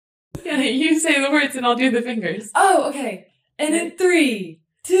You say the words and I'll do the fingers. Oh, okay. And in 3,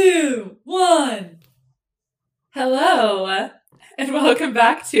 2, 1. Hello, and welcome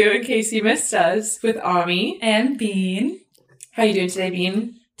back to In Case You Missed Us with Ami. And Bean. How you doing today,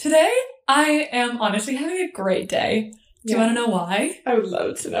 Bean? Today, I am honestly having a great day. Do you want to know why? I would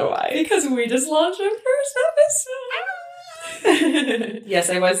love to know why. Because we just launched our first episode.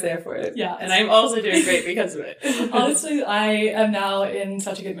 Yes, I was there for it. Yeah. And I'm also doing great because of it. Honestly, I am now in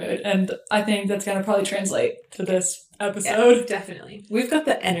such a good mood, and I think that's going to probably translate to this episode. Yeah, definitely. We've got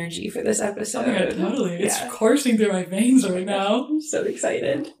the energy for this episode. Oh, yeah, totally. Yeah. It's coursing through my veins right now. I'm so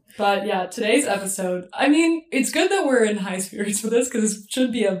excited. But yeah, today's episode, I mean, it's good that we're in high spirits for this, because this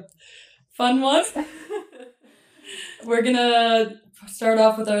should be a fun one. We're gonna start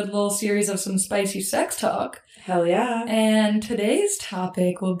off with our little series of some spicy sex talk. Hell yeah. And today's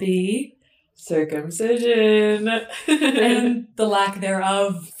topic will be circumcision. and the lack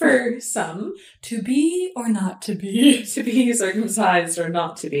thereof. For some. To be or not to be. To be circumcised or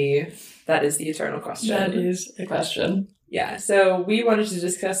not to be. That is the eternal question. That is the question. Yeah, so we wanted to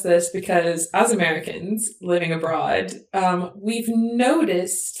discuss this because as Americans living abroad, we've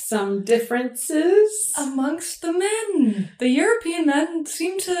noticed some differences amongst the men. The European men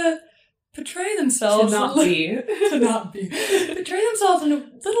seem to portray themselves to not be portray themselves in a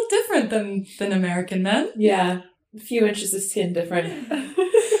little different than American men. Yeah, a few inches of skin different.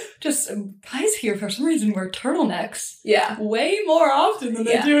 Just guys here for some reason wear turtlenecks. Yeah, way more often than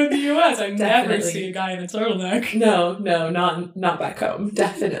they do in the U.S. I never see a guy in a turtleneck. No, not back home.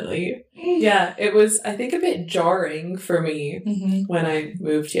 Definitely. Yeah, it was I think a bit jarring for me when I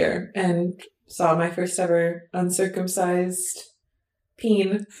moved here and saw my first ever uncircumcised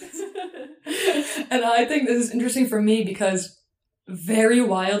peen. And I think this is interesting for me because very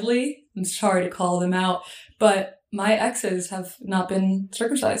wildly, I'm sorry to call them out, but my exes have not been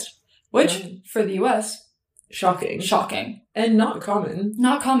circumcised, which for the US, shocking. And not common.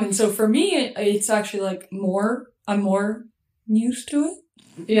 Not common. So for me, it's actually like I'm more used to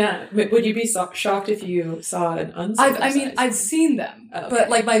it. Yeah. Would you be shocked if you saw an uncircumcised? I've seen them, okay. but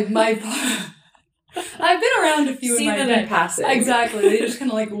like my I've been around a few seen in my them day. in passing. Exactly. They just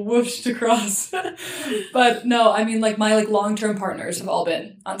kind of like whooshed across. But no, I mean like my like long-term partners have all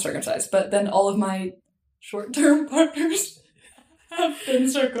been uncircumcised, but then all of my short-term partners have been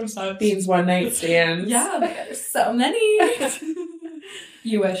circumcised. Bean's one night stand. Yeah, my God, there's so many.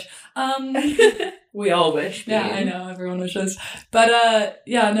 You wish. We all wish. Bean. Yeah, I know, everyone wishes. But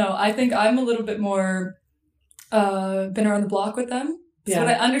yeah, no, I think I'm a little bit more been around the block with them.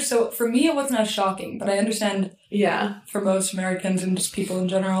 Yeah. So for me, it wasn't as shocking, but I understand. Yeah. For most Americans and just people in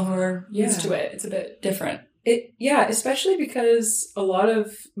general who are used to it, it's a bit different. Especially because a lot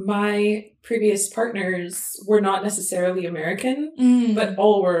of my previous partners were not necessarily American, but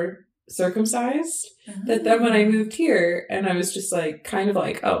all were circumcised. That then when I moved here, and I was just like, kind of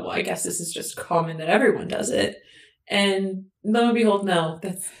like, oh, well, I guess this is just common that everyone does it. And lo and behold, no,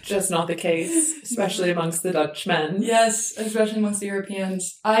 that's just not the case, especially amongst the Dutch men. Yes, especially amongst the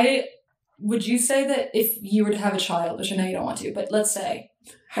Europeans. Would you say that if you were to have a child, which I know you don't want to, but let's say...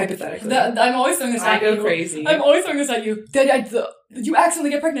 Hypothetically. I'm always throwing this at you. I go crazy. I'm always throwing this at you. You accidentally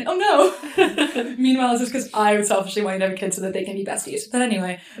get pregnant. Oh no! Meanwhile, it's just because I would selfishly want to have kids so that they can be besties. But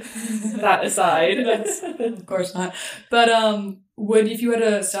anyway. That aside. Of course not. But if you had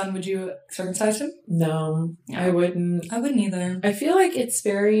a son, would you circumcise him? No, I wouldn't. I wouldn't either. I feel like it's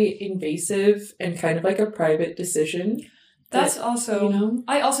very invasive and kind of like a private decision. That's also, you know?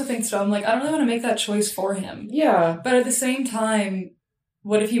 I also think so. I'm like, I don't really want to make that choice for him. Yeah. But at the same time,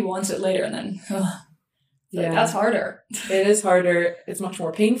 what if he wants it later and then, like, that's harder. It is harder. It's much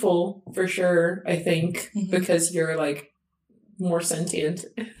more painful for sure, I think, because you're like more sentient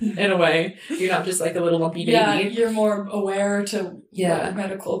in a way. You're not just like a little lumpy baby. Yeah, you're more aware to what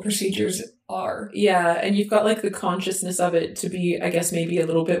medical procedures are. Yeah, and you've got like the consciousness of it to be, I guess, maybe a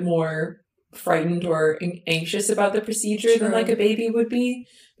little bit more frightened or anxious about the procedure than like a baby would be,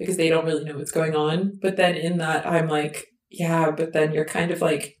 because they don't really know what's going on. But then in that, I'm like, yeah, but then you're kind of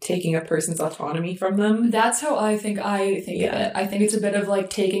like taking a person's autonomy from them. That's how I think of it. I think it's a bit of like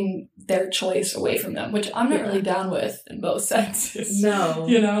taking their choice away from them, which I'm not really down with in both senses. No.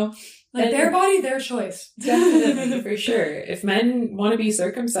 You know? Like, and their body, their choice. Definitely, for sure. If men want to be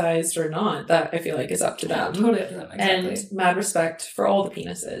circumcised or not, that I feel like is up to them. Totally up to them, exactly. And mad respect for all the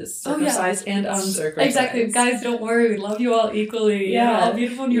penises, circumcised and uncircumcised. Exactly. Guys, don't worry. We love you all equally. Yeah. You're all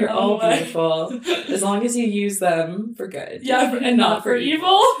beautiful in your own way. Beautiful. As long as you use them for good. Yeah, and not for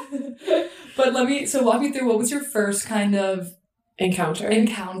evil. But walk me through, what was your first kind of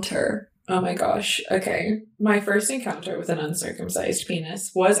encounter Oh my gosh. Okay. My first encounter with an uncircumcised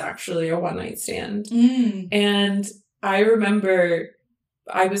penis was actually a one-night stand. And I remember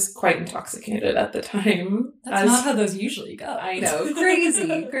I was quite intoxicated at the time. That's not how those usually go. I know.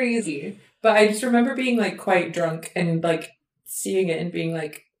 Crazy, crazy. But I just remember being, like, quite drunk and, like, seeing it and being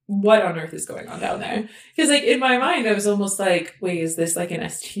like, what on earth is going on down there? Because, like, in my mind, I was almost like, wait, is this, like, an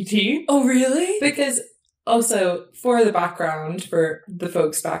STD? Oh, really? Because... Also, for the background, for the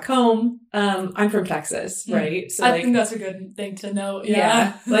folks back home, I'm from Texas, right? So I think that's a good thing to know.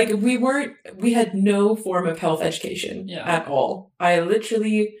 Yeah. Like, we had no form of health education at all. I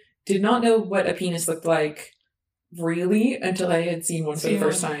literally did not know what a penis looked like, really, until I had seen one for the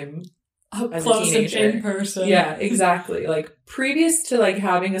first time. As close a teenager. in person. Yeah, exactly. Like, previous to, like,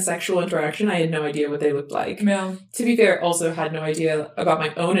 having a sexual interaction, I had no idea what they looked like. Yeah. To be fair, also had no idea about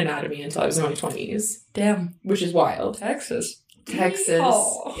my own anatomy until I was in my 20s. Damn. Which is wild. Texas.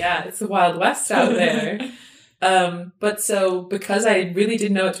 Oh. Yeah, it's the Wild West out there. But so, because I really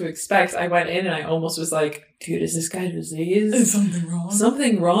didn't know what to expect, I went in and I almost was like, dude, is this guy diseased? Is something wrong?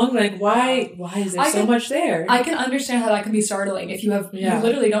 Something wrong? Like, why is there so much there? I can understand how that can be startling if you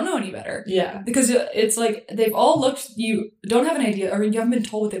literally don't know any better. Yeah. Because it's like, they've all looked, you don't have an idea, or you haven't been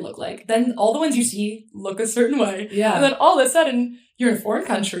told what they look like. Then all the ones you see look a certain way. Yeah. And then all of a sudden, you're in a foreign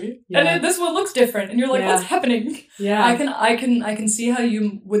country, and this one looks different, and you're like, what's happening? Yeah. I can see how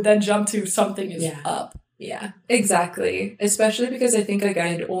you would then jump to something is up. Yeah, exactly. Especially because I think, like, I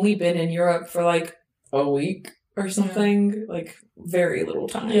had only been in Europe for, like, a week or something. Like, very little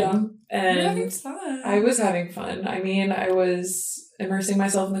time. Yeah. And you're having fun. I was having fun. I mean, I was immersing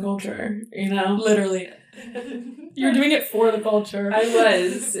myself in the culture, you know? Literally. You're doing it for the culture. I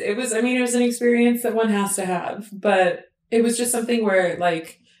was. It was an experience that one has to have. But it was just something where,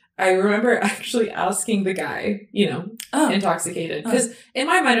 like, I remember actually asking the guy, you know, intoxicated. Because in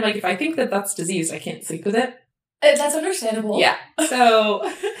my mind, I'm like, if I think that that's diseased, I can't sleep with it. That's understandable. Yeah. So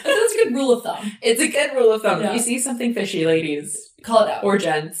that's a good rule of thumb. It's a good rule of thumb. Yeah. If you see something fishy, ladies, call it out. Or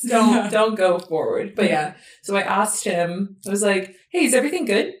gents, don't go forward. But yeah. So I asked him, I was like, hey, is everything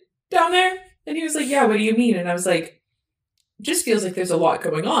good down there? And he was like, yeah, what do you mean? And I was like, just feels like there's a lot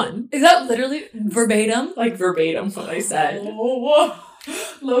going on. Is that literally verbatim? Like verbatim what I said. Oh,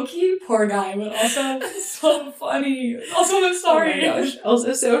 low-key, poor guy, but also so funny. Also, I'm sorry. Oh my gosh.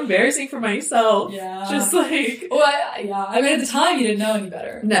 Also so embarrassing for myself. Yeah. Just like... Well, I mean, at the time, you didn't know any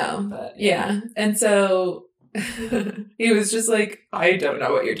better. No. But, yeah. And so he was just like, I don't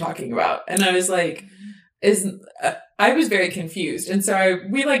know what you're talking about. And I was like, I was very confused. And so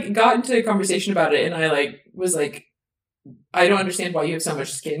we like got into a conversation about it, and I like was like, I don't understand why you have so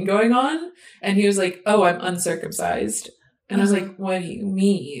much skin going on. And he was like, oh, I'm uncircumcised. And I was like, what do you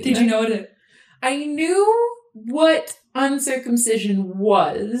mean? Did you know it? I knew what uncircumcision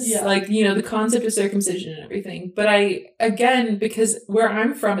was. Yeah. Like, you know, the concept of circumcision and everything. But because where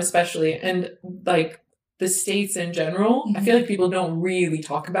I'm from especially, and like the States in general, I feel like people don't really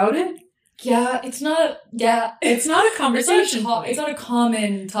talk about it. Yeah, it's not a conversation. It's not a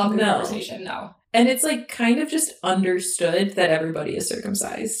common topic of conversation, no. And it's like kind of just understood that everybody is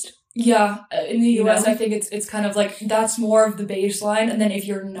circumcised. Yeah, in the US, I think it's kind of like, that's more of the baseline, and then if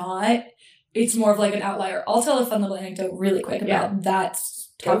you're not, it's more of like an outlier. I'll tell a fun little anecdote really quick about that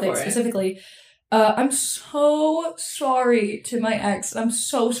topic specifically. I'm so sorry to my ex. I'm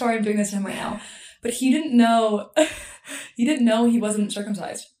so sorry I'm doing this to him right now. But he didn't know he wasn't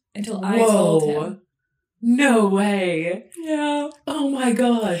circumcised until I told him. No way. Yeah. Oh my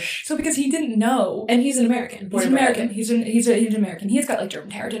gosh. So because he didn't know. And he's an American. He's American. He's an American. He's got like German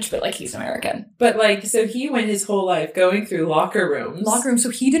heritage, but like he's American. But like, so he went his whole life going through locker rooms.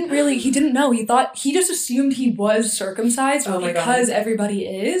 So he didn't know. He just assumed he was circumcised because everybody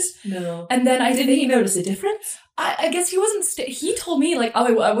is. No. And then Didn't he notice a difference? I guess he wasn't, he told me like,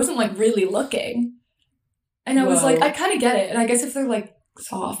 I wasn't like really looking. And I was like, I kind of get it. And I guess if they're like,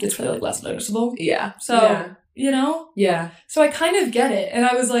 soft, it's probably like less noticeable. Yeah. So, you know? Yeah. So I kind of get it. And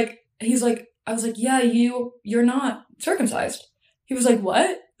I was like, I was like, yeah, you're not circumcised. He was like,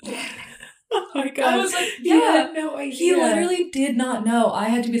 what? Oh my god. I was like, yeah. No idea. He literally did not know. I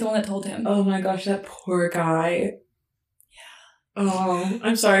had to be the one that told him. Oh my gosh, that poor guy. Oh,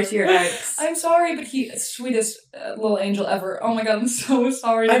 I'm sorry to your ex. I'm sorry, but sweetest little angel ever. Oh my god, I'm so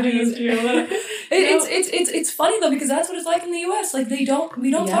sorry to do this to you. It's funny though, because that's what it's like in the US. Like we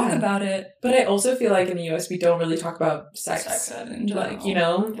don't talk about it. But I also feel like in the US we don't really talk about sex in general. Like, you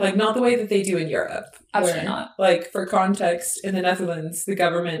know, like not the way that they do in Europe. Absolutely not. Like, for context, in the Netherlands, the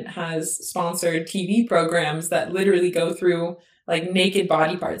government has sponsored TV programs that literally go through like naked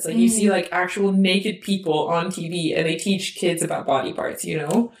body parts. Like you see like actual naked people on TV, and they teach kids about body parts, you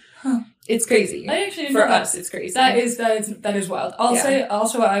know? Huh. It's crazy. I actually didn't For know that. us, it's crazy. That is wild. I'll say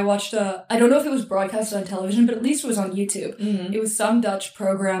also I watched I don't know if it was broadcast on television, but at least it was on YouTube. Mm-hmm. It was some Dutch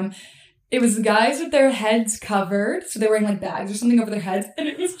program. It was guys with their heads covered, so they were wearing like bags or something over their heads, and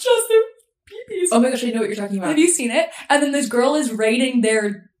it was just their peepees. Oh my gosh, I know what you're talking about. Have you seen it? And then this girl is rating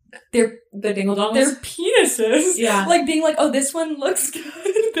their the dingle-dongs? Their penises. Yeah. Like being like, oh, this one looks good.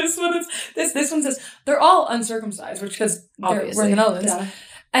 This one is this one says they're all uncircumcised, which because we're in the Netherlands.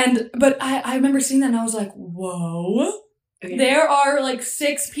 Yeah. But I remember seeing that and I was like, whoa. Okay. There are like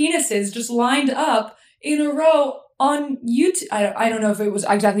 6 penises just lined up in a row on YouTube. I don't know if it was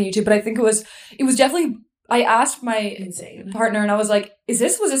exactly YouTube, but I think it was definitely, I asked my partner and I was like, was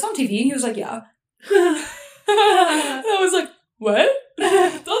this on TV? He was like, yeah. I was like, what?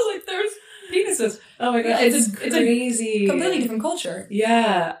 I was like, there's penises. Oh my god, it's crazy. It's a completely different culture.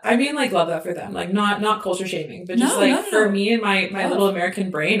 Yeah. I mean, like, love that for them. Like, not culture shaming, but just for me and my little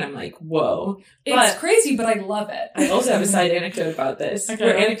American brain, I'm like, whoa. It's crazy, but I love it. I also have a side anecdote about this. Okay.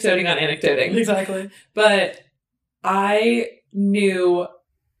 We're anecdoting on anecdoting. Exactly. But I knew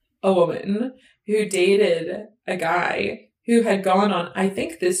a woman who dated a guy who had gone on, I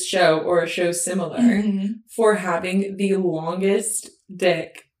think, this show or a show similar for having the longest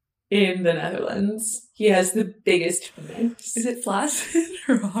dick in the Netherlands. He has the biggest penis. Is it flaccid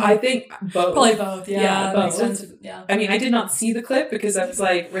or what? I think both. Probably both, yeah. Both. Makes sense. Yeah. I mean, I did not see the clip because I was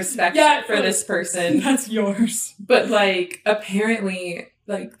like, respect for this person. That's yours. But like, apparently,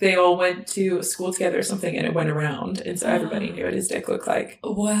 like, they all went to school together or something and it went around. And so everybody knew what his dick looked like.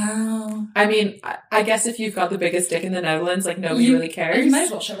 Wow. I mean, I guess if you've got the biggest dick in the Netherlands, like, nobody really cares. You might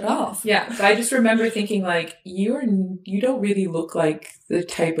as well show it off. Yeah. But I just remember thinking, like, you don't really look like the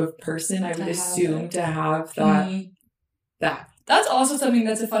type of person I would assume to have that. That's also something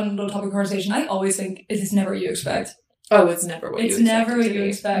that's a fun little topic of conversation. I always think it is never what you expect. Oh, it's never what you expect. It's never what you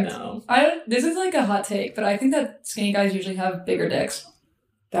expect. No. This is like a hot take, but I think that skinny guys usually have bigger dicks.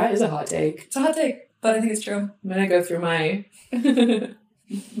 That is a hot take. It's a hot take, but I think it's true. I'm gonna go through my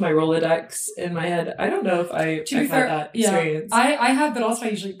my Rolodex in my head. I don't know if I've had that experience. I have, but also I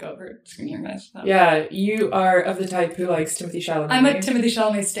usually go for skinnier guys. So. Yeah, you are of the type who likes Timothée Chalamet. I'm a Timothée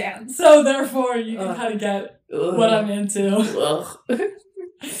Chalamet stan, so therefore you can kind of get what I'm into. On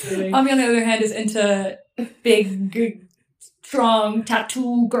the other hand, is into big, strong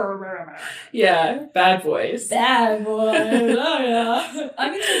tattoo girl. Yeah, bad boys. Bad boys. Oh yeah.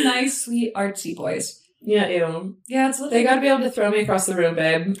 I'm into nice, sweet, artsy boys. Yeah, ew. Yeah, it's they gotta be able to throw me across the room,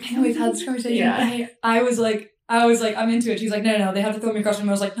 babe. I know we've had this conversation. Yeah. I was like, I'm into it. She's like, no, they have to throw me across the room.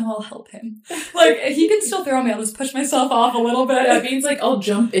 I was like, no, I'll help him. Like, he can still throw me. I'll just push myself off a little bit. That means, like, I'll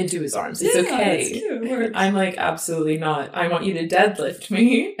jump into his arms. It's okay. That's cute. It works. I'm like, absolutely not. I want you to deadlift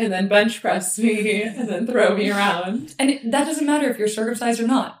me, and then bench press me, and then throw me around. And that doesn't matter if you're circumcised or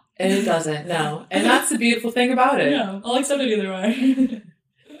not. And it doesn't, no. And that's the beautiful thing about it. Yeah, I'll accept it either way.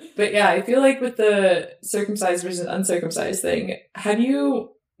 But yeah, I feel like with the circumcised versus uncircumcised thing, have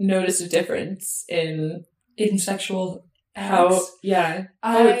you noticed a difference in sexual acts?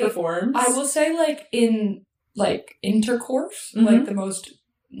 How it performs? I will say, like, in, like, intercourse, like, the most,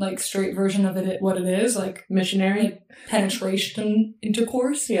 like, straight version of it, what it is, like... Missionary? Like, penetration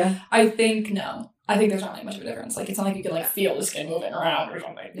intercourse. Yeah. I think there's not really much of a difference. Like, it's not like you can, like, feel the skin moving around or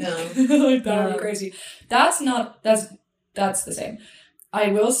something. No. Like, that would be crazy. That's the same. I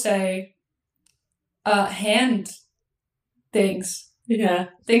will say, hand things. Yeah.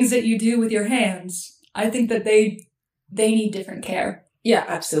 Things that you do with your hands. I think that they need different care. Yeah,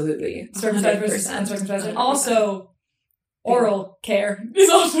 absolutely. Circumcised versus uncircumcised. And also, oral care is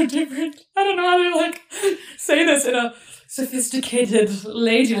also different. I don't know how to, like, say this in a sophisticated,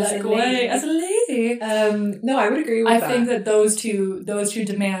 ladylike way. As a lady. No, I would agree with that. I think that those two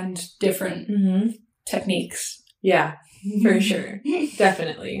demand different techniques. Yeah, for sure.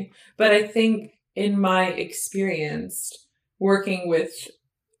 Definitely. But I think in my experience working with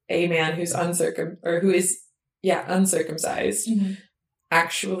a man who's uncircumcised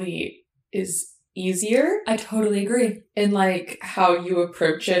actually is easier. I totally agree. In, like, how you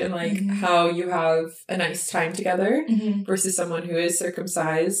approach it and, like, how you have a nice time together versus someone who is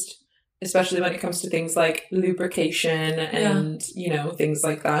circumcised, especially when it comes to things like lubrication and, you know, things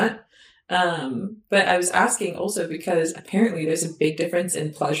like that. But I was asking also because apparently there's a big difference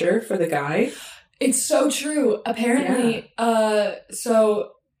in pleasure for the guy. It's so true. Apparently,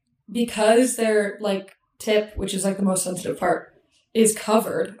 so because their, like, tip, which is, like, the most sensitive part, is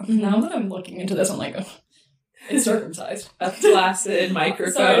covered. Now that I'm looking into this, I'm like, it's circumcised. A flaccid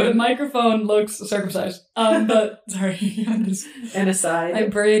microphone. Sorry, the microphone looks circumcised. But sorry, An aside. My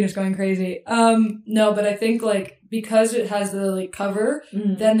brain is going crazy. No, but I think like because it has the like cover,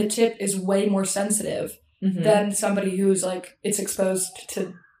 then the tip is way more sensitive than somebody who's like it's exposed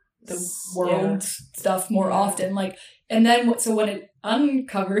to the world stuff more often. Like, and then so when it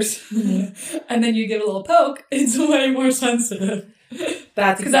uncovers and then you give a little poke, it's way more sensitive.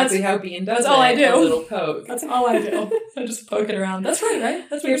 That's exactly how Bean does it. That's all I do. A little poke. That's all I do. I just poke it around. That's right?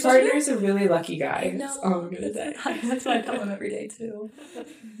 That's what your partner's a really lucky guy. No. That's all I'm gonna say. That's what I tell him every day too.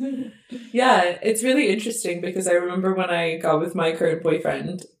 Yeah, it's really interesting because I remember when I got with my current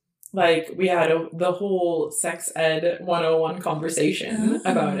boyfriend, like we had the whole sex ed 101 conversation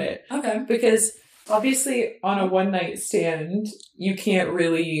about it. Okay. Because obviously on a one night stand, you can't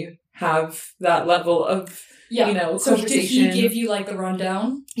really have that level of So did he give you like the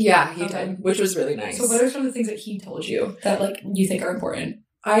rundown? Yeah, he did, which was really nice. So what are some of the things that he told you that like you think are important?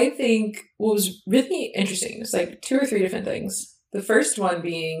 I think what was really interesting is like 2 or 3 different things. The first one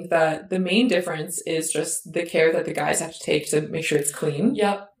being that the main difference is just the care that the guys have to take to make sure it's clean.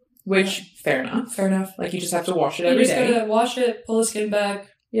 Yep. Which, fair enough. Fair enough. Like, you just have to wash it every day. You just gotta wash it, pull the skin back.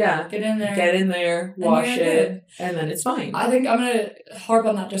 Yeah. Get in there. Wash it, and then it's fine. I think I'm gonna harp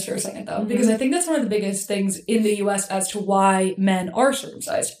on that just for a second, though, because I think that's one of the biggest things in the U.S. as to why men are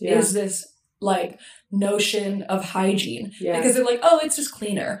circumcised, is this, like, notion of hygiene. Yeah. Because they're like, oh, it's just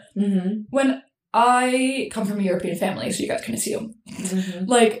cleaner. Mm-hmm. When I come from a European family, so you guys can assume,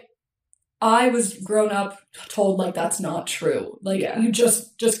 like, I was grown up told, like, that's not true. Like, you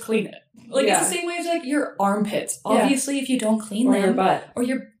just clean it. Like, it's the same way as, like, your armpits. Obviously, if you don't clean them. Or your butt. Or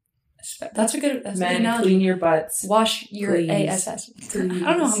your... That's a good Men, clean your butts. Wash your ASS. Please.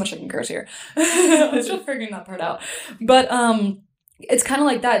 I don't know how much I can curse here. I'm still figuring that part out. But, it's kind of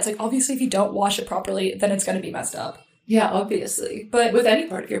like that. It's like, obviously, if you don't wash it properly, then it's going to be messed up. Yeah, obviously. But with any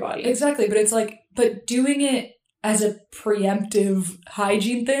part of your body. Exactly. But it's like... But doing it as a preemptive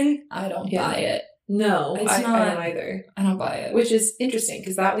hygiene thing, I don't buy it. No, I don't either. I don't buy it. Which is interesting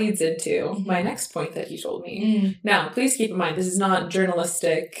because that leads into my next point that he told me. Now, please keep in mind, this is not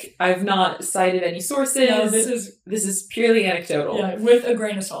journalistic. I've not cited any sources. No, this is purely anecdotal. Yeah, with a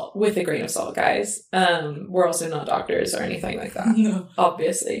grain of salt. With a grain of salt, guys. We're also not doctors or anything like that. No.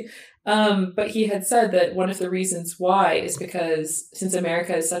 Obviously. But he had said that one of the reasons why is because since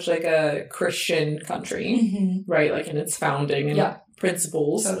America is such like a Christian country, right, like in its founding and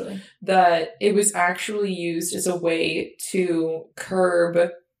principles, that it was actually used as a way to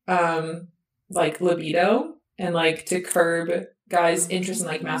curb like libido and like to curb guys' interest in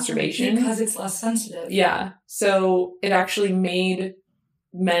like masturbation. Because it's less sensitive. Yeah. So it actually made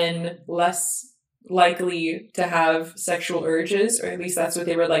men less likely to have sexual urges, or at least that's what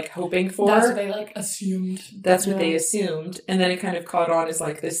they were like hoping for. That's what they like assumed. That's what they assumed, and then it kind of caught on as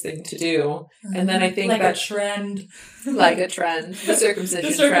like this thing to do. And then I think like that a trend, like a trend, the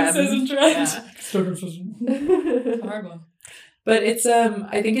circumcision trend. Yeah. Circumcision. Hard one. But it's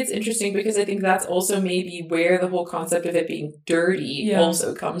I think it's interesting because I think that's also maybe where the whole concept of it being dirty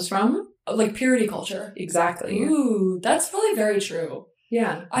also comes from, like purity culture. Exactly. Ooh, that's probably very true.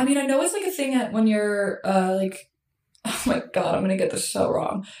 Yeah. I mean, I know it's like a thing when you're like, oh my God, I'm going to get this so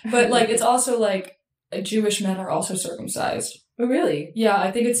wrong. But like, it's also like Jewish men are also circumcised. Oh, really? Yeah,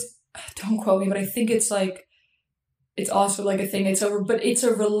 I think it's, don't quote me, but I think it's like, it's also like a thing. But it's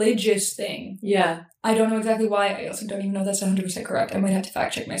a religious thing. Yeah. I don't know exactly why. I also don't even know that's 100% correct. I might have to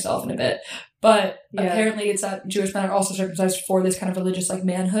fact check myself in a bit. But apparently it's that Jewish men are also circumcised for this kind of religious like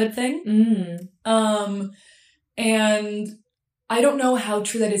manhood thing. And I don't know how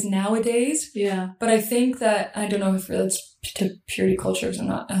true that is nowadays. Yeah. But I think that, I don't know if it's to purity cultures, I'm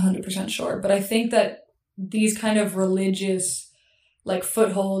not 100% sure. But I think that these kind of religious, like,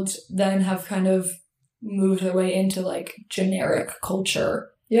 footholds then have kind of moved their way into, like, generic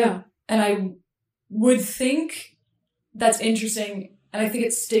culture. Yeah. And I would think that's interesting. And I think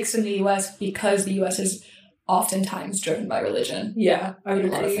it sticks in the U.S. because the U.S. is oftentimes driven by religion. Yeah, I would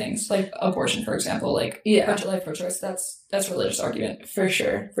agree. A lot of things, like abortion, for example, like pro-life, pro-choice. That's a religious argument for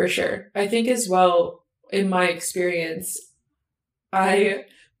sure. I think as well, in my experience, I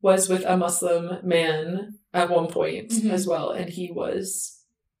was with a Muslim man at one point as well, and he was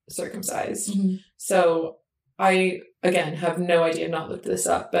circumcised. So I again have no idea, not looked this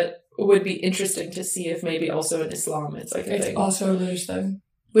up, but it would be interesting to see if maybe also in Islam it's like a thing. It's also a religious thing.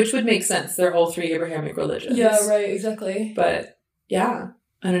 Which would make sense. They're all 3 Abrahamic religions. Yeah, right, exactly. But, yeah,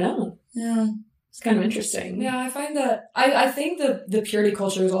 I don't know. Yeah. It's kind of interesting. Yeah, I find that... I think the purity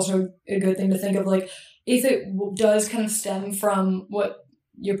culture is also a good thing to think of. Like, if it does kind of stem from what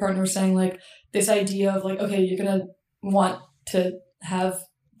your partner was saying, like, this idea of, like, okay, you're going to want to have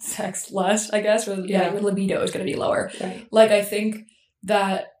sex less, I guess, or your libido is going to be lower. Right. Like, I think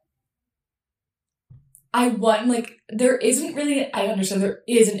that there isn't really, I understand there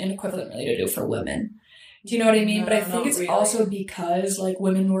isn't an equivalent really to do for women. Do you know what I mean? No, but I think it's really. also because, like,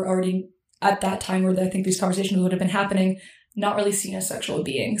 women were already, at that time where I think these conversations would have been happening, not really seen as sexual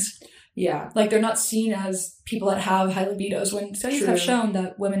beings. Yeah. Like, they're not seen as people that have high libidos, when studies have shown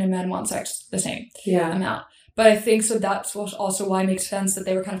that women and men want sex the same amount. But I think so that's also why it makes sense that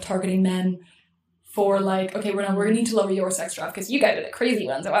they were kind of targeting men for, like, okay, we're going to need to lower your sex drive because you guys are the crazy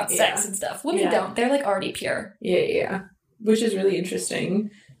ones that want sex and stuff. Women don't. They're, like, already pure. Yeah. Which is really interesting.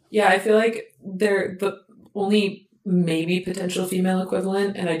 Yeah, I feel like they're the only maybe potential female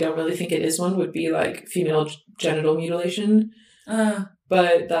equivalent, and I don't really think it is one, would be, like, female genital mutilation.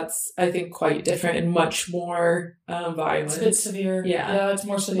 But that's, I think, quite different and much more violent. It's a bit severe. Yeah, it's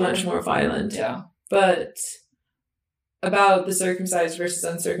more severe. Much more violent. Yeah. But about the circumcised versus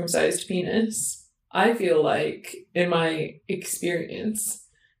uncircumcised penis, I feel like, in my experience,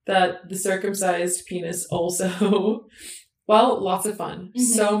 that the circumcised penis also, well, lots of fun.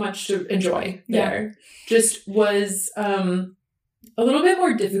 So much to enjoy there. Just was a little bit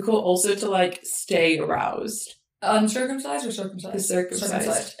more difficult also to, like, stay aroused. Uncircumcised or circumcised? The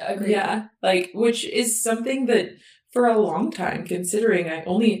circumcised. I agree. Yeah. Like, which is something that for a long time, considering I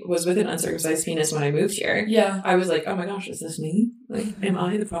only was with an uncircumcised penis when I moved here. Yeah. I was like, oh my gosh, is this me? Like, am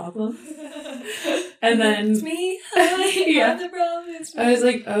I the problem? And then... It's me. I'm the problem. It's me. I was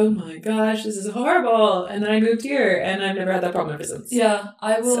like, oh my gosh, this is horrible. And then I moved here, and I've never had that problem ever since. Yeah,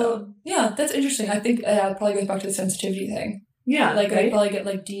 I will... So. Yeah, that's interesting. I think it probably goes back to the sensitivity thing. Yeah. Like, right? I probably get,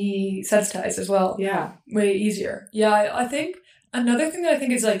 like, desensitized as well. Yeah. Way easier. Yeah, I think another thing that I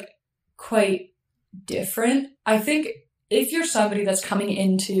think is, like, quite different, I think if you're somebody that's coming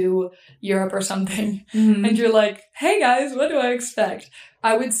into Europe or something, and you're like, hey guys, what do I expect?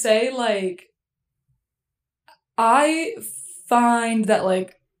 I would say, like, I find that,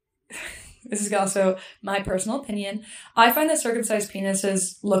 like, this is also my personal opinion, I find that circumcised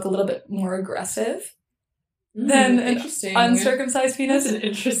penises look a little bit more aggressive than an uncircumcised penis. That's an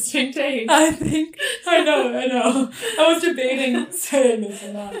interesting take. I think. I know. I was debating saying this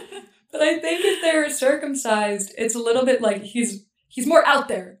or not. But I think if they're circumcised, it's a little bit like he's more out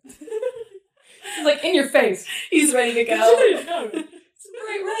there. He's, like, in your face. He's ready to go. It's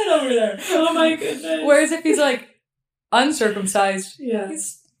bright red over there. Oh my goodness. Whereas if he's, like, uncircumcised,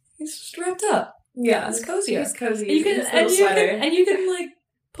 he's strapped up. Yeah. He's cozier. He's cozy. And you can, like,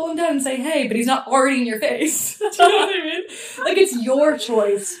 pull him down and say, hey, but he's not already in your face. Do you know what I mean? Like, it's your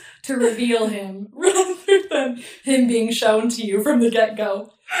choice to reveal him rather than him being shown to you from the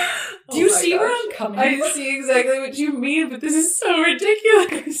get-go. Do you see where I'm coming from? I see exactly what you mean, but this is so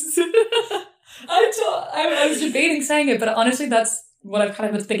ridiculous. I was debating saying it, but honestly, that's what I've kind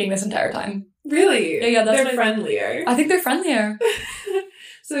of been thinking this entire time. Really? Yeah, that's they're friendlier. I think they're friendlier.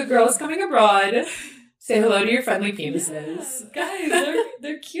 So girls coming abroad, say hello to your friendly penises. Guys,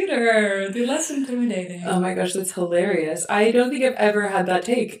 they're cuter. They're less intimidating. Oh my gosh, that's hilarious. I don't think I've ever had that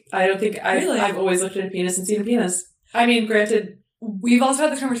take. I don't think I've always looked at a penis and seen a penis. I mean, granted... We've also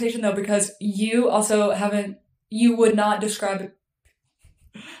had this conversation, though, because you also you would not describe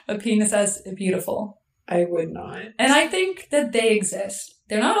a penis as beautiful. I would not. And I think that they exist.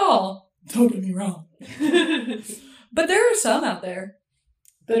 They're not all. Don't get me wrong. But there are some out there.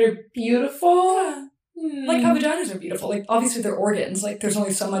 That are beautiful? Yeah. Like how vaginas are beautiful. Like, obviously they're organs. Like, there's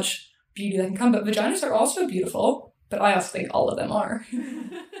only so much beauty that can come. But vaginas are also beautiful. But I also think all of them are.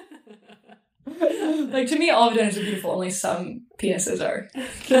 Like, to me, all vaginas are beautiful. Only some penises are.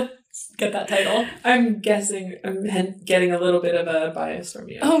 Get that title. I'm guessing I'm getting a little bit of a bias from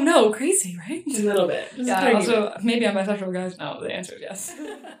you. Oh, no. Crazy, right? A little bit. Yeah, also, maybe I'm bisexual, guys. No, the answer is yes.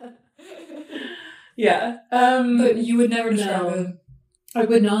 Yeah. But you would never describe it. I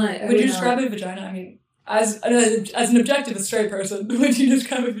would not. Would you describe a vagina? I mean, as an objective, straight person, would you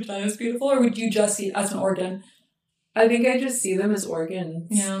describe a vagina as beautiful, or would you just see it as an organ? I think I just see them as organs.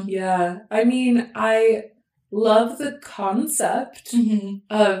 Yeah. Yeah. I mean, I love the concept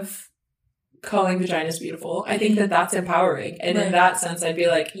of calling vaginas beautiful. I think that that's empowering. And in that sense, I'd be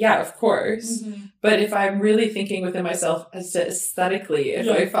like, yeah, of course. But if I'm really thinking within myself as to aesthetically, if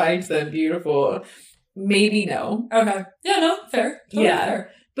I find them beautiful, maybe no. Okay. Yeah, no, fair. Totally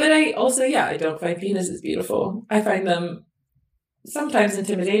fair. But I also, I don't find penises beautiful. I find them sometimes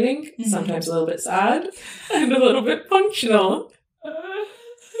intimidating, sometimes a little bit sad, and a little bit functional.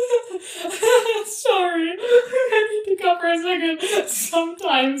 Sorry. I need to go for a second.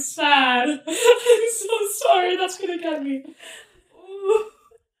 Sometimes sad. I'm so sorry. That's going to get me.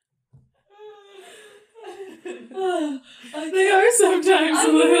 sometimes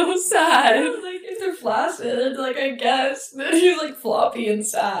a little sad. Like, if they're flaccid, like, I guess, then he's, like, floppy and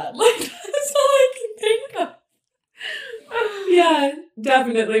sad. Like, that's all I can think of. Yeah,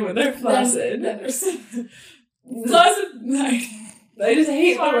 definitely when they're flaccid. Then flaccid. I just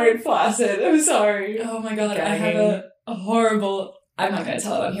hate the word flaccid. I'm sorry. Oh my god, I have a horrible... I'm not going to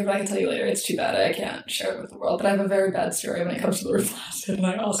tell it on here, but I can tell you later. It's too bad. I can't share it with the world. But I have a very bad story when it comes to the word flaccid, and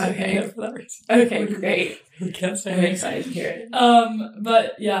I also hate it for that reason. Okay, great. I can't say I'm excited to hear it.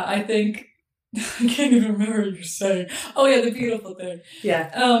 But yeah, I think... I can't even remember what you're saying. Oh yeah, the beautiful thing.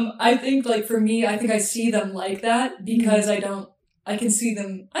 Yeah. I think, like, for me, I think I see them like that because I can see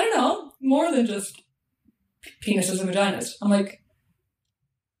them, I don't know, more than just penises and vaginas. I'm like,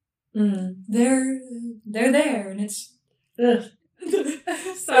 they're there, and it's... Ugh.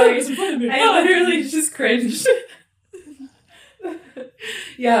 Sorry, I literally just cringed.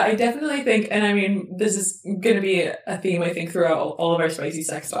 Yeah, I definitely think, and I mean, this is going to be a theme, I think, throughout all of our spicy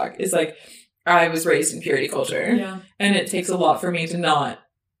sex talk, is like, I was raised in purity culture. Yeah. And it takes a lot for me to not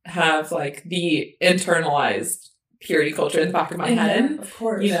have, like, the internalized purity culture in the back of my head. Of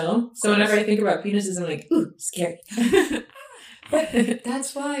course. You know? So whenever I think about penises, I'm like, ooh, scary. But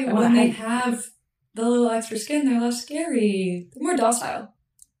that's why when they have the little extra skin, they're less scary. They're more docile.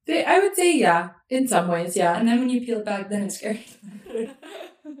 I would say, yeah. In some ways, yeah. And then when you peel it back, then it's scary. Then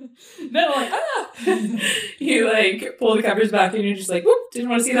I'm like, You, like, pull the covers back and you're just like, whoop, didn't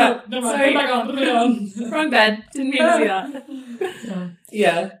want to see that. No, sorry. put it on. Wrong bed. Didn't mean to see that.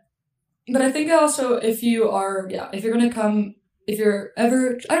 Yeah. But I think also if you're going to come, if you're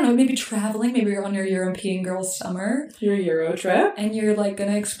ever, I don't know, maybe traveling, maybe you're on your European girl summer. Your Euro trip. And you're, like,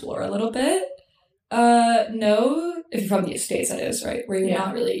 going to explore a little bit. No, if you're from the States, that is, right? Where you're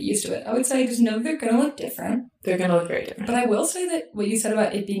not really used to it. I would say just know they're going to look different. They're going to look very different. But I will say that what you said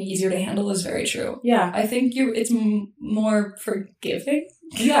about it being easier to handle is very true. Yeah. I think it's more forgiving.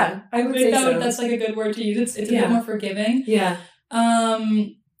 Yeah, I would say so. That's, like, a good word to use. It's a bit more forgiving. Yeah.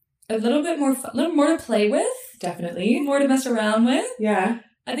 A little bit more fun, a little more to play with. Definitely. More to mess around with. Yeah.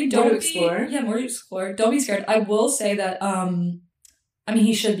 I think more to explore. Yeah, more to explore. Don't be scared. I will say that, I mean,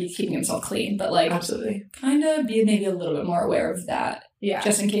 he should be keeping himself clean, but, like, absolutely, kind of be maybe a little bit more aware of that. Yeah.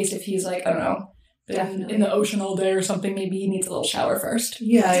 Just in case if he's, like, I don't know, definitely in the ocean all day or something, maybe he needs a little shower first.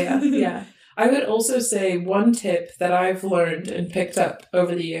 Yeah. I would also say one tip that I've learned and picked up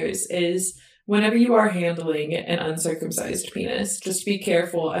over the years is whenever you are handling an uncircumcised penis, just be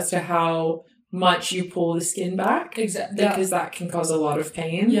careful as to how much you pull the skin back. Exactly. Because that can cause a lot of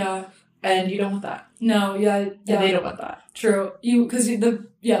pain. Yeah. And you don't want that. No, yeah. And they don't want that. True. Because the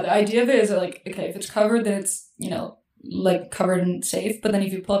idea of it is that, like, okay, if it's covered, then it's, you know, like, covered and safe. But then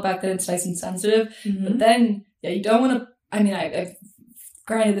if you pull it back, then it's nice and sensitive. Mm-hmm. But then, you don't want to, I mean, I've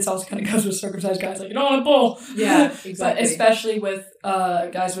granted, this also kind of goes with circumcised guys, like, you don't want to pull. Yeah, exactly. But especially with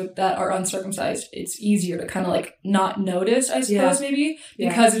guys that are uncircumcised, it's easier to kind of, like, not notice, I suppose, maybe.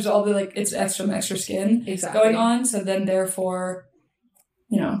 Because there's all the, like, it's extra skin going on. So then, therefore,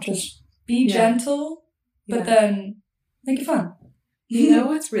 you know, just be gentle, but then make it fun. You know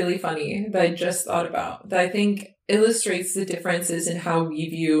what's really funny that I just thought about, that I think illustrates the differences in how we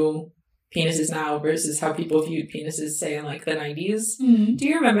view penises now versus how people viewed penises, say, in, like, the 90s? Mm-hmm. Do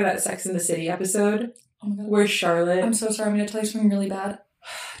you remember that Sex and the City episode? Oh my God. Where Charlotte... I'm so sorry, I'm going to tell you something really bad.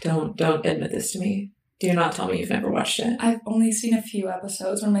 Don't admit this to me. Do not tell me you've never watched it. I've only seen a few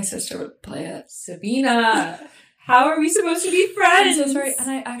episodes when my sister would play it. Sabina! How are we supposed to be friends? I'm so sorry. And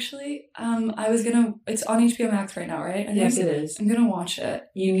I actually, it's on HBO Max right now, right? Yes, it is. I'm gonna watch it.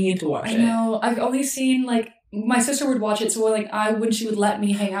 You need to watch it. I know. I've only seen, like, my sister would watch it, so, like, when she would let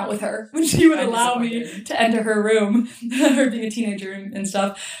me hang out with her, when she would allow me to enter her room, her being a teenager and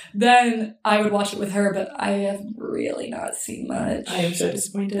stuff, then I would watch it with her, but I have really not seen much. I am so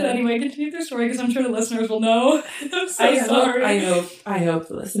disappointed. But anyway, continue their story, because I'm sure the listeners will know. I'm so sorry. I hope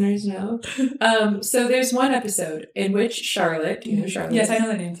the listeners know. So there's one episode in which Charlotte, do you know Charlotte? Yes, I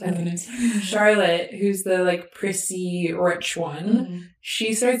know the names. Charlotte, who's the, like, prissy, rich one,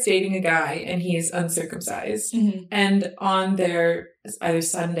 she starts dating a guy, and he's uncircumcised. Mm-hmm. And on their either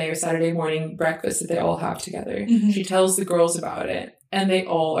Sunday or Saturday morning breakfast that they all have together, she tells the girls about it. And they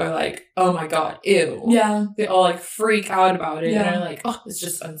all are like, oh my God, ew. Yeah. They all, like, freak out about it. Yeah. And are like, oh, it's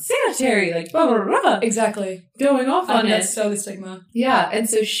just unsanitary. Like, blah, blah, blah. Exactly. Going off on it. That's so the stigma. Yeah. And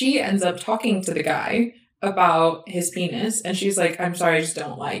so she ends up talking to the guy about his penis. And she's like, I'm sorry, I just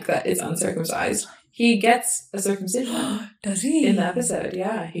don't like that it's uncircumcised. He gets a circumcision. Does he? In the episode,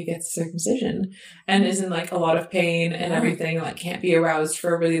 yeah. He gets a circumcision. And is in, like, a lot of pain and everything. Like, can't be aroused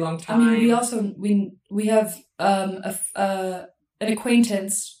for a really long time. I mean, we have an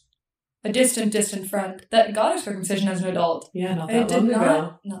acquaintance a distant friend that got a circumcision as an adult. Yeah, not And that long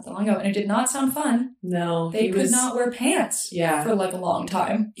ago. Not that long ago. And it did not sound fun. No. They could not wear pants for like a long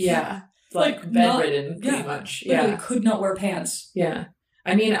time. Yeah. Like bedridden, pretty much. Literally could not wear pants. Yeah.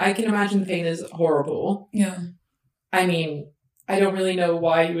 I mean, I can imagine the pain is horrible. Yeah. I mean, I don't really know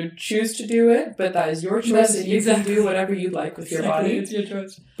why you would choose to do it, but that is your choice, and you can do whatever you like with your body. It's your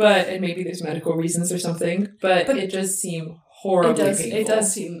choice. And maybe there's medical reasons or something, but it does seem horribly painful. It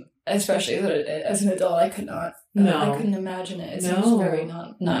does seem, especially as an adult, I could not. I couldn't imagine it. It seems very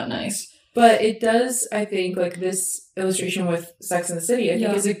not nice. But it does, I think, like this illustration with Sex and the City, I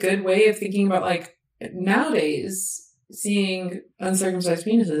think is a good way of thinking about, like, nowadays, seeing uncircumcised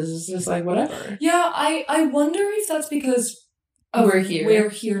penises is just like, whatever. Yeah, I wonder if that's because we're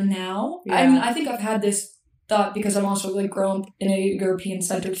here now. Yeah. I mean, I think I've had this thought because I'm also like grown up in a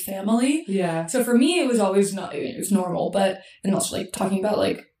European-centered family. Yeah. So for me, it was always it was normal, and also like talking about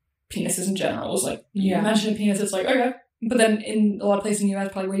like penises in general was like, you mention a penis, it's like, okay. But then in a lot of places in the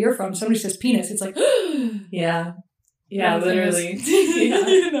US, probably where you're from, somebody says penis, it's like, yeah. Yeah, literally.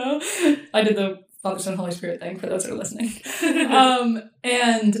 You know? I did the Father, Son, Holy Spirit thing for those that are listening.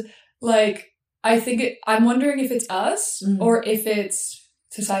 And like, I'm wondering if it's us or if it's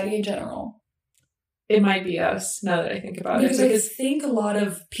society in general. It might be us, now that I think about it. Because I think a lot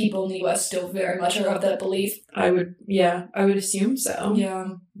of people in the US still very much are of that belief. I would assume so. Yeah.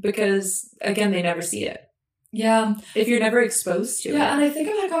 Because, again, they never see it. Yeah. If you're never exposed to it. Yeah, and I think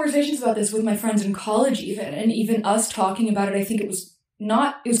I've had conversations about this with my friends in college even, and even us talking about it, I think it was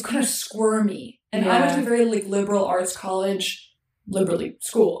kind of squirmy. And I went to a very, like, liberal arts college,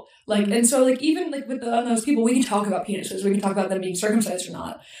 school. Like, and so, like, even, like, with those people, we can talk about penises, we can talk about them being circumcised or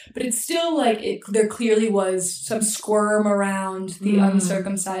not, but it's still, like, there clearly was some squirm around the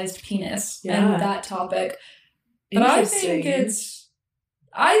uncircumcised penis and that topic. But I think it's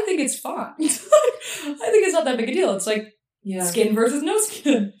fine. I think it's not that big a deal. It's like skin versus no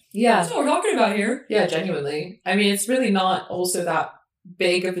skin. Yeah. That's what we're talking about here. Yeah, genuinely. I mean, it's really not also that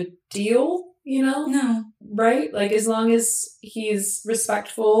big of a deal, you know? No. Right? Like, as long as he's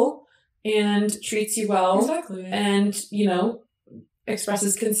respectful and treats you well. Exactly. And, you know,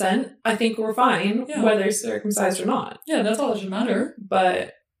 expresses consent, I think we're fine, whether circumcised or not. Yeah, that's all that should matter.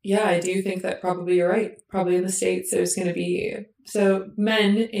 But, yeah, I do think that probably you're right. Probably in the States, there's going to be... So,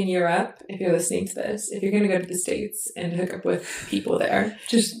 men in Europe, if you're listening to this, if you're going to go to the States and hook up with people there...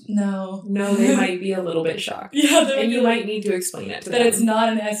 Just no. No, they might be a little bit shocked. Yeah. And you might need to explain it to them. That it's not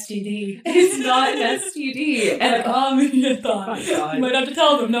an STD. It's not an STD. And you thought. Oh my God. You might have to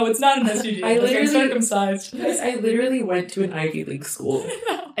tell them, no, it's not an STD. I literally... circumcised. Guys, I literally went to an Ivy League school.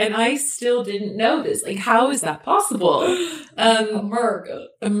 And I still didn't know this. Like, how is that possible? America.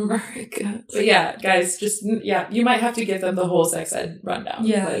 But yeah, guys, just, you might have to give them the whole sex ed rundown.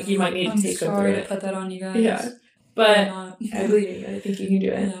 Yeah. Like, you might need to take them through it. I'm sorry to put that on you guys. Yeah. But I believe you. I think you can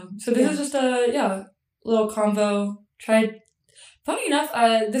do it. Yeah. So this is just a, little convo. Funny enough,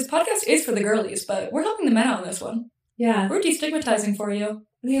 this podcast is for the girlies, but we're helping the men out on this one. Yeah. We're destigmatizing for you.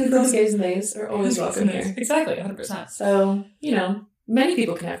 Yeah, the girls, gays, and theys are always welcome here. Exactly, 100%. So, you know, many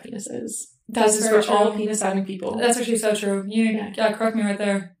people can have penises. That's this is for true. all penis-having people. That's actually so true. Yeah, correct me right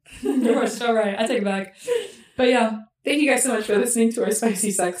there. You are so right. I take it back. But yeah. Thank you guys so much for listening to our spicy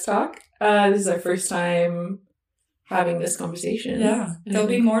sex talk. This is our first time having this conversation. Yeah. There'll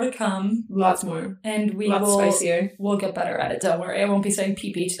be more to come. Lots more. And spicier. We'll get better at it, don't worry. I won't be saying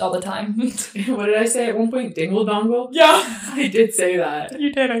pee-pee all the time. What did I say at one point? Dingle dongle? Yeah. I did say that.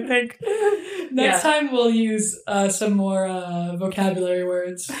 You did, I think. Next time we'll use some more vocabulary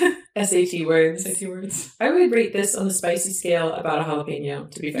words. SAT words. SAT words. I would rate this on the spicy scale about a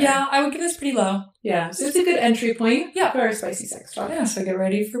jalapeno, to be fair. Yeah, I would give this pretty low. Yeah, so it's a good entry point for our spicy sex talk. Yeah, so get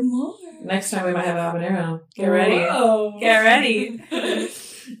ready for more. Next time we might have a habanero. Get ready. Whoa. Get ready.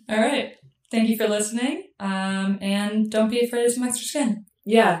 All right. Thank you for listening. And don't be afraid of some extra skin.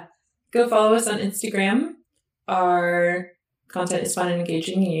 Yeah. Go follow us on Instagram. Our content is fun and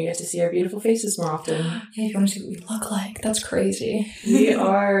engaging, and you get to see our beautiful faces more often. Yeah, if you want to see what we look like, that's crazy. We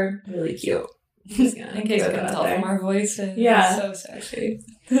are really cute. In case you can tell from our voices. Yeah. So sexy.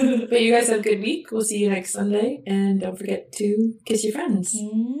 But you guys have a good week. We'll see you next Sunday. And don't forget to kiss your friends.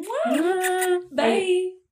 Bye.